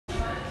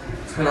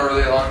It's been a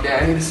really long day.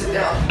 I need to sit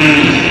down.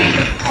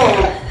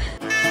 Oh.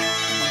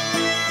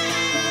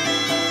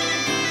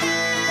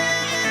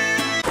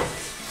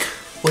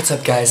 What's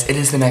up, guys? It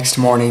is the next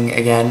morning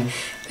again.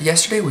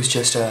 Yesterday was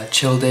just a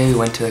chill day. We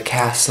went to the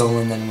castle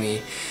and then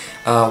we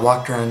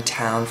walked around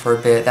town for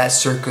a bit. That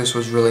circus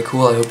was really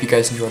cool. I hope you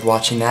guys enjoyed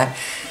watching that.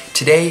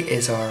 Today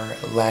is our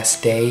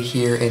last day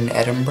here in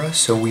Edinburgh,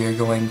 so we are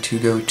going to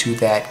go to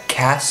that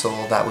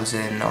castle that was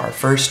in our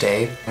first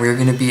day. We're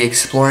going to be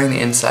exploring the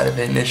inside of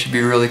it and it should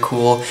be really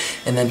cool.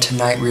 And then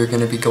tonight we are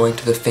going to be going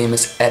to the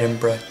famous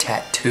Edinburgh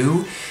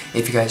Tattoo.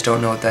 If you guys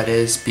don't know what that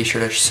is, be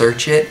sure to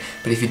search it.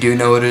 But if you do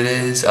know what it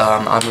is,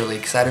 I'm really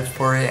excited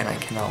for it and I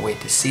cannot wait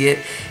to see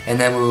it. And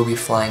then we will be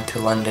flying to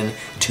London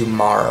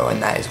tomorrow,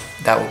 and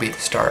that will be the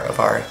start of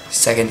our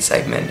second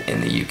segment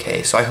in the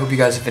UK. So I hope you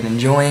guys have been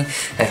enjoying,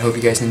 and I hope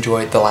you guys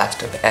enjoyed the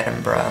last of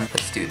Edinburgh.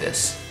 Let's do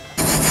this.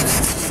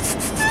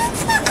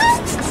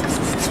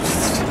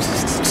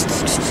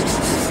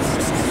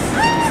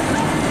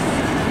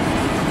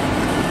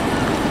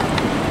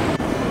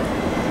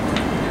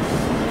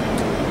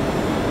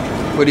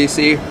 What do you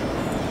see? I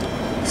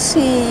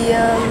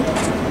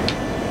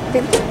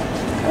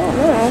don't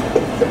know.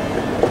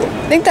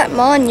 I think that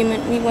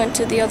monument we went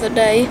to the other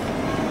day.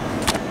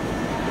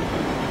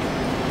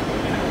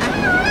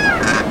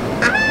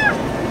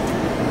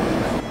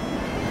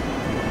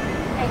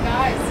 Hey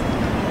guys.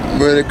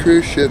 We're in a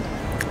cruise ship.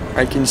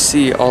 I can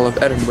see all of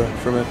Edinburgh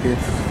from up here.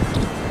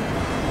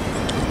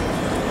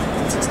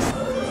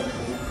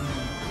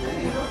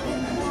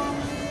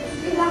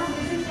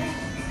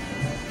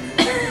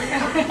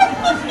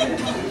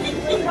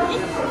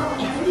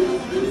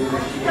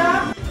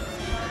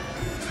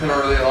 It's been a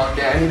really long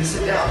day. I need to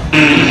sit down.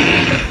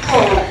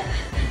 Oh.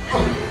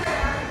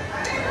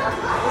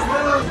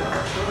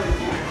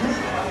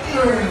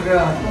 Oh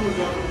God.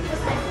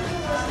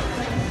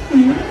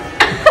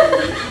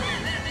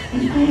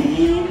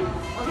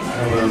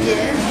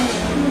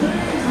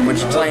 What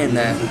you playing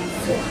there?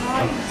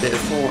 Bit of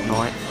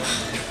Fortnite.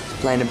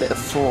 Playing a bit of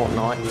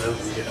Fortnite.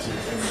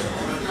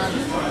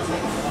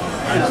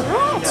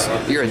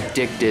 You're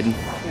addicted.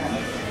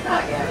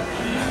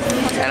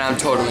 And I'm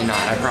totally not,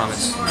 I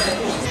promise.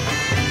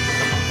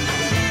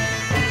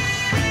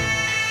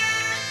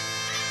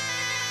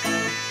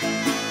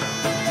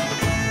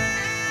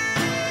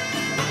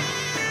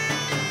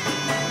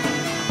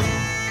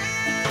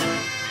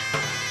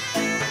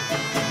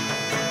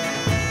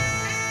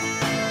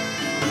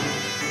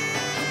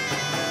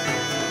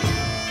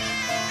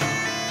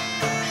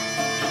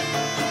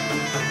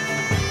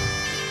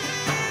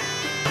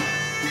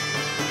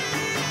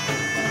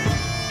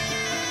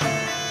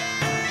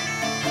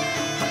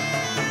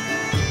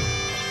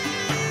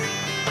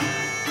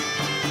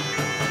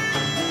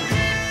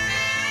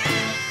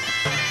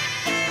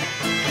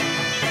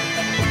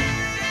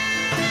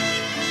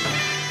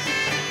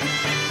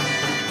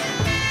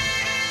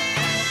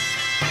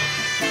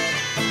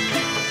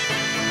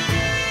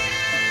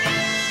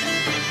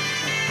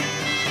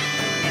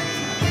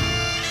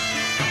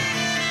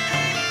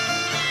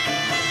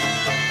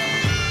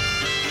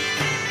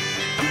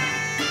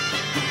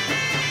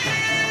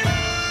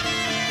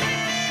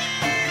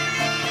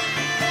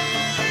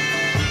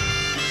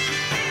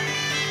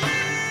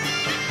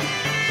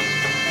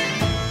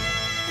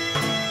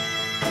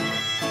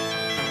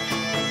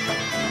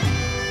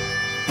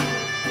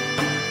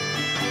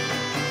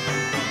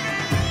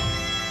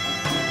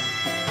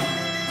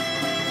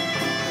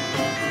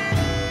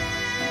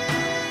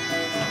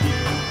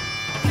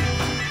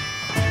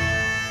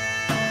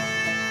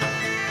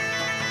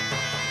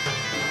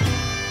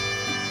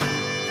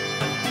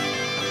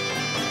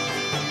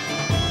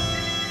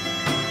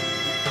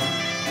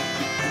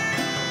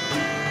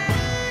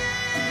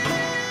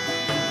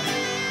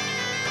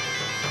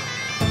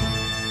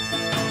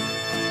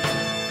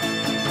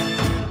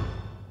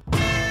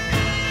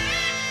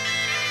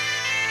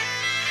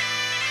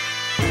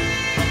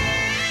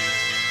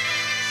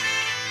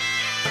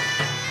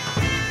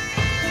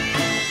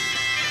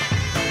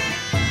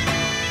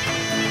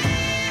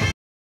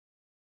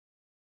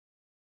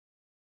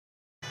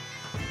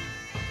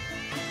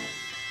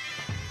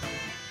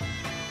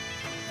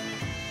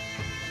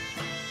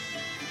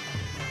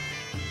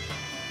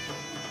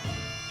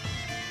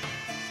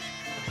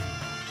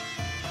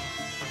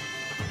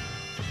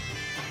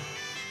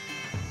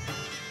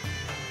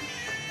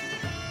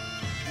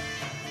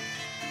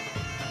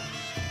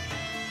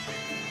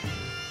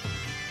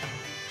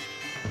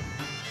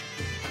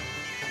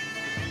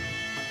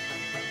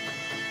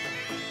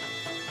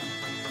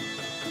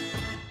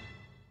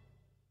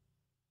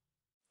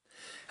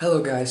 Hello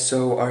guys,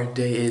 so our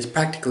day is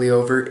practically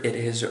over. It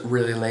is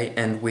really late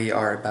and we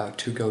are about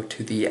to go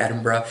to the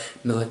Edinburgh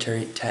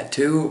Military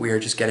Tattoo. We are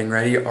just getting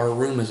ready. Our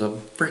room is a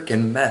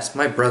freaking mess.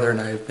 My brother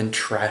and I have been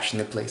trashing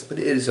the place, but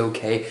it is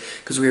okay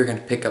because we are going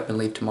to pick up and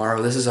leave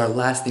tomorrow. This is our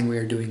last thing we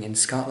are doing in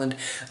Scotland.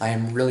 I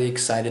am really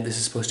excited. This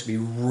is supposed to be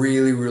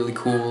really, really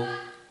cool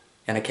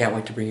and I can't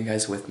wait to bring you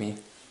guys with me.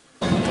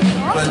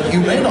 but you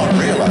may not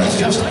realize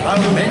just how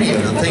many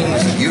of the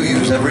things that you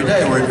use every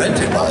day were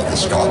invented by the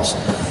Scots.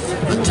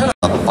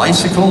 The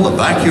bicycle, the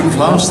vacuum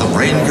flask, the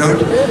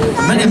raincoat,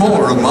 and many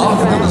more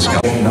remarkable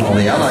discoveries of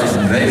the Allied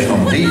invasion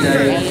on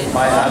D-Day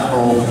by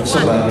Admiral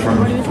Sir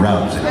Bertrand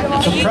Ramsay.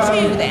 It's a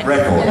proud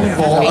record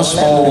for a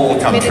small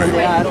country.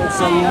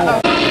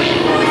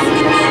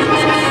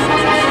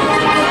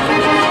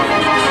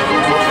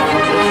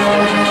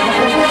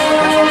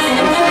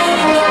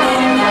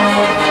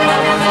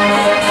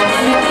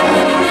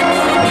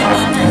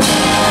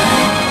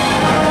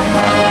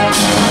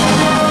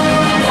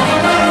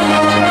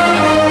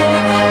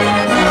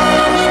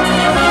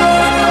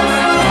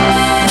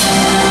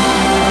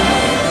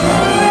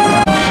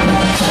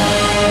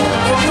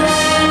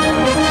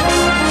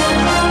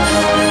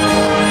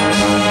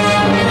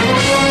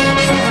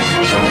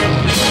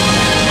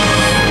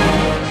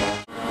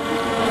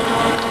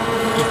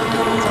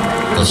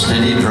 The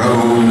steady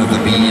drone of the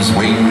bee's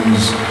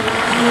wings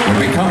will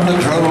become the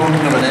drone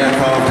of an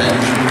aircraft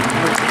engine,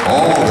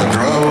 or the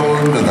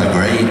drone of a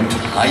great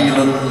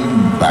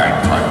Highland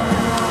bagpipe.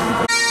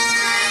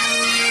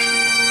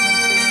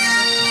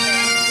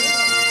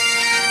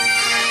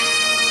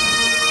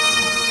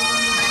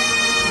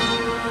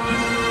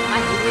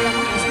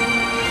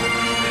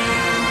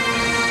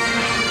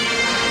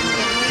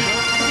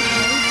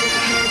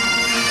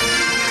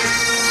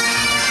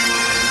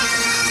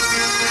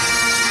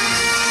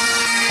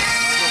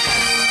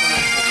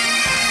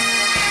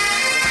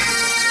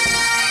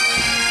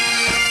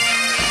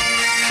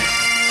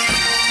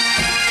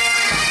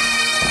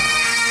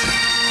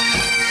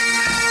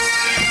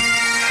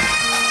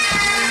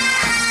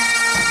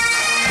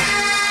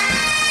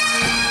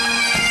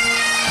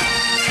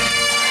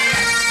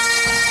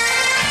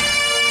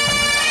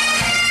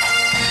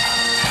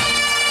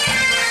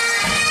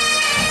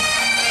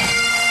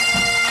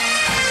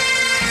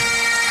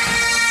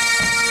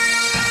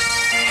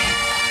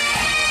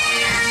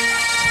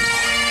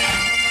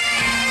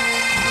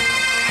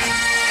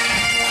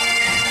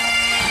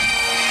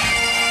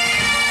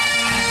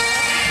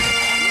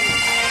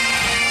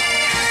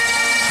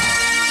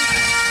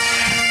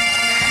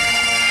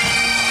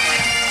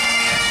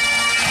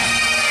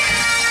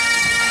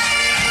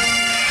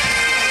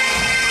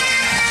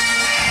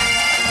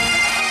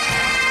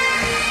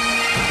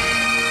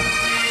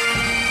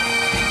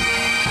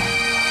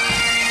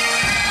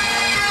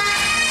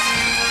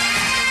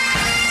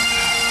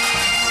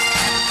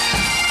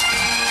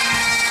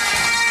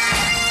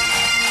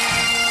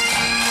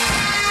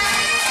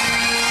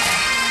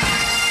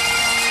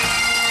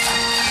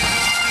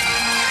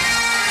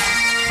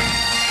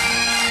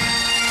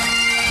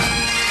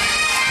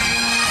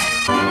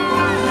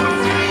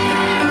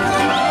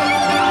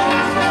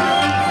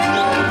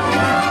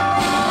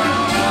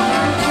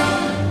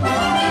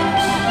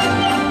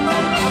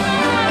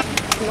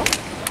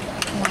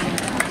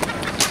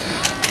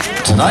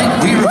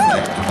 Tonight we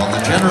reflect upon the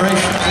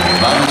generations of the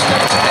United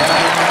States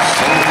Airmen,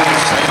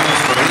 soldiers,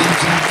 sailors,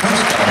 marines and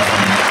coast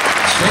guardsmen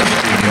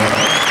stationed in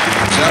Europe to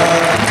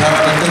preserve, deter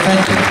and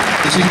defend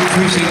this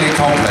increasingly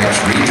complex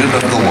region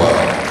of the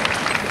world.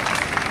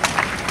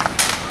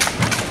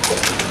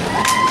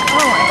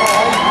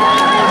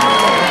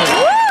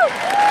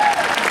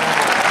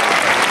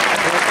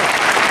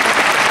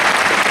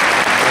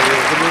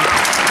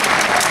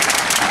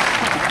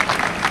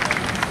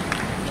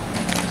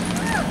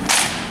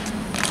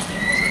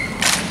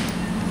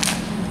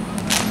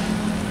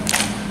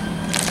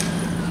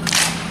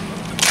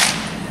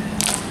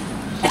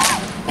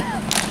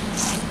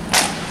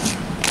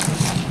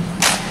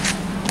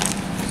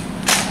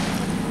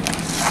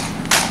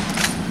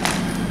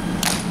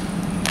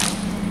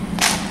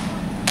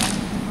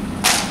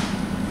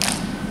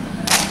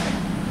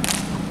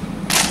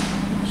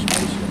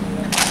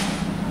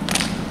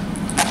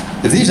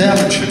 If these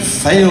airmen should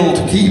fail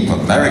to keep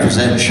America's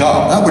end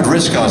sharp, that would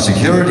risk our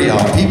security,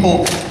 our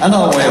people, and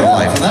our way of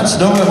life. And that's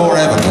nowhere more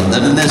evident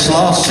than in this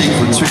last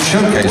sequence, which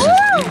showcases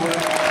teamwork,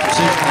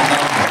 precision,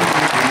 and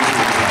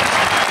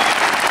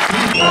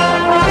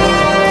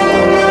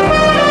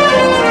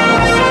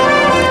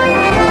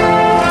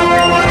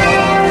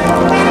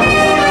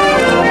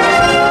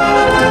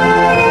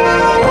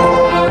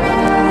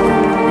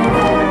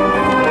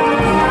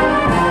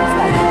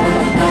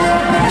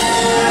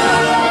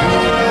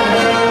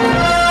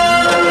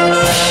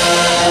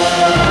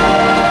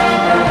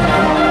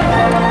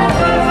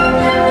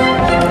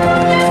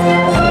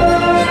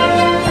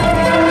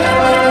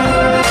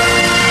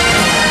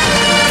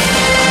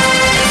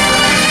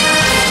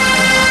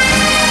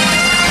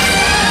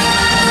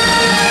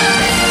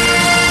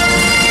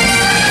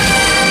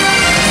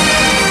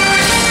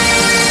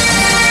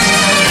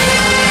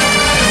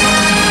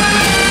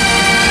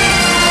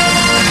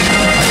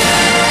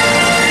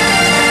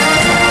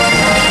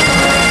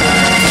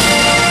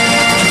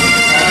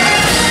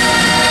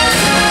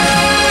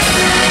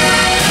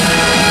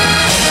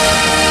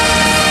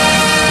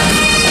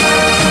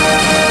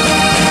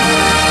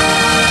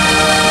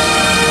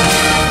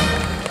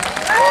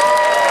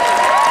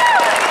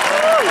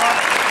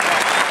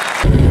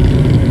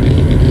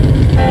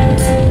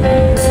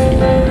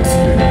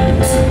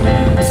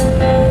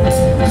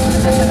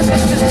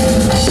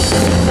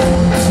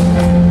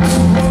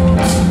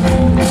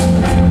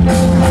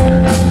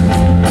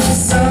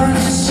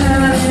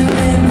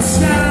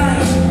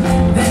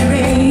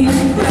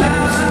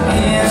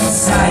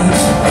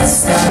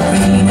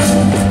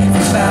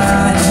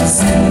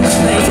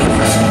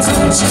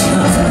you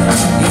know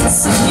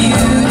it's a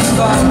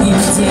beautiful new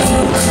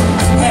day.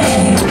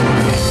 Hey.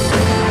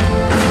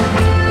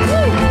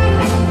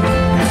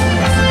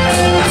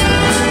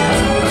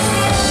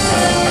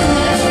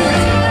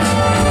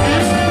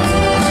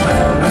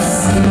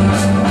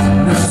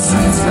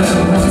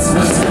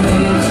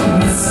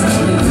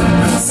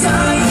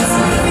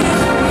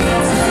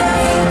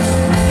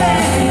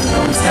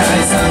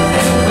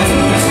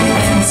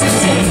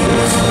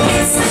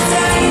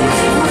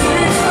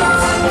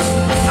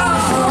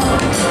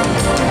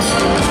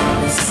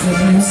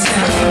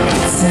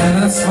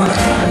 That's why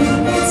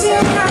it's your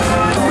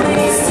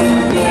always to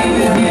be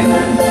with you.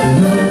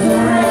 Look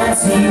around,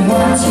 see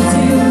what you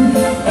do.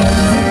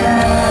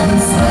 Everybody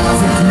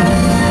smiles at you.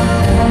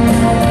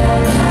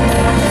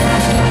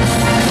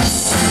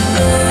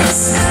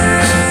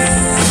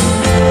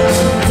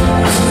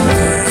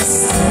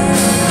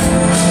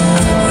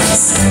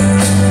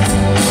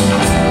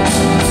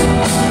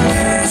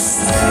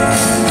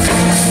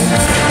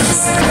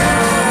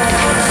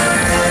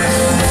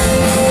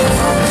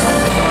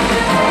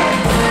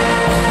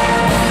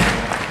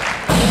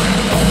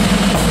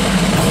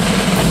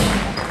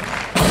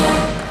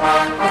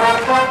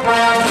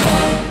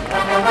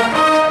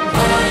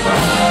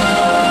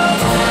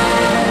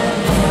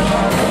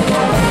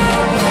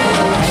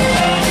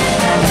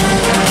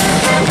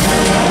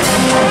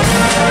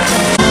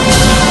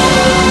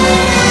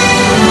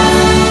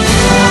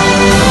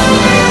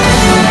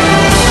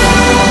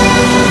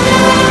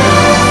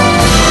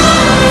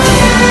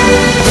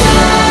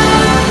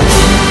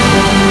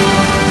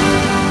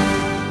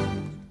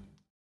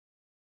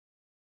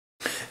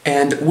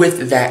 And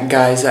with that,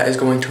 guys, that is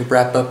going to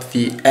wrap up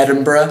the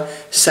Edinburgh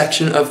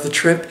section of the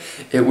trip.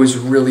 It was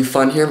really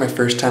fun here, my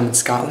first time in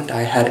Scotland.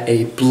 I had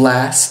a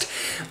blast.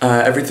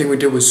 Everything we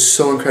did was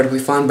so incredibly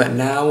fun, but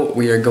now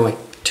we are going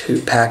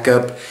to pack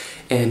up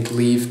and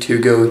leave to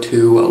go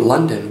to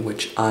London,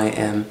 which I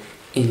am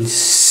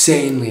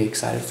insanely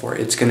excited for.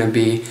 It's gonna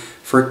be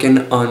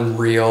freaking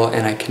unreal,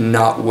 and I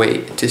cannot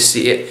wait to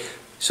see it.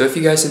 So if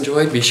you guys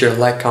enjoyed, be sure to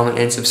like, comment,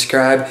 and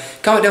subscribe.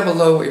 Comment down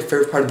below what your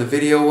favorite part of the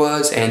video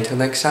was, and until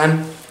next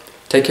time,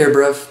 take care,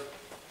 bruv.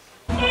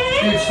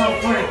 Dude,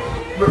 stop playing.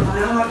 We're not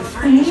allowed to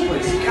find this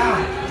place.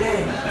 God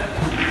dang.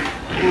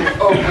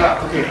 Oh,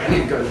 God. Okay, I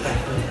need to go to the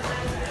bathroom.